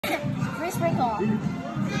a sprinkle. Can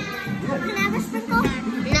I have a sprinkle?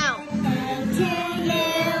 No. To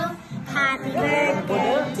you, happy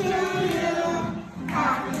birthday to you.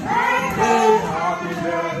 Happy birthday. Happy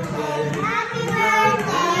birthday. Happy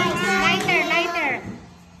birthday. Lighter.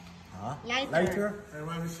 Huh? Lighter.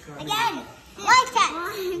 Again. Light it.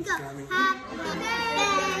 Go. Happy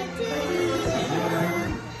birthday to you.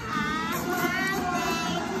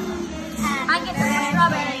 I get the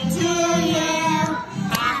strawberry to you.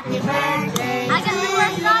 Happy birthday. I get the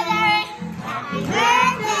strawberry. Happy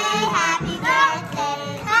birthday. Happy birthday.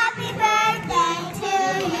 Happy birthday to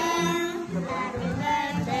you. Happy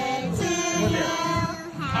birthday to you.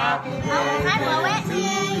 Happy birthday to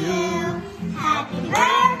you. Happy birthday. Happy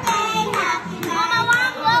birthday. Mama, want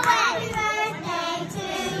to blow it. Happy birthday to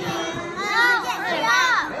you. Oh, hurry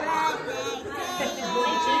up.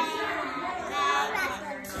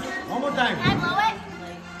 One more time. Can I blow it?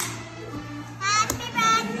 Happy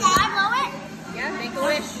birthday. Can I blow it? Yeah, make a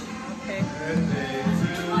wish. Okay.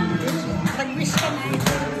 Mag-wish ka na.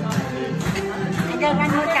 And then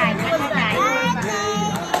one more time. One more time.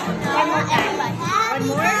 One more time. One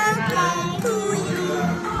more? To you.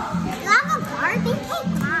 You have a Barbie cake?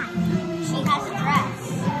 Mine. She has a dress.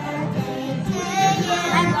 To you.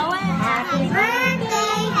 Can I blow it? Happy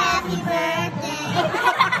birthday. Happy birthday.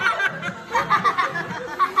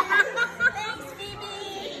 Thanks, Phoebe.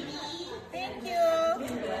 Thank you.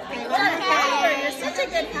 You're a helper. You're such a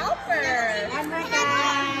good helper. One more time.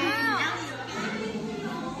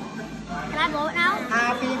 Can I blow it now?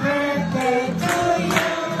 Happy birthday to you.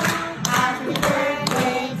 Happy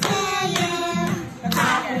birthday to you.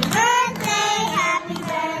 Happy birthday, happy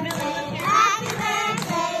birthday, happy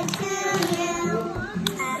birthday to you.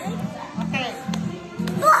 Okay.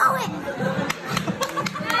 Blow it!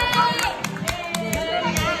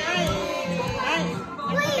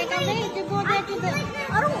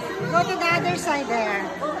 Go to the other side there.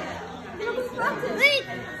 Wait!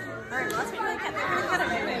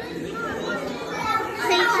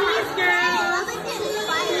 Say cheese, girl.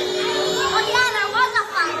 Oh yeah, there was a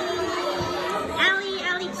fight.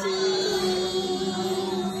 Allie, cheese.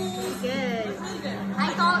 Good. I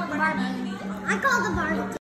called the Barbie. I called the Barbie.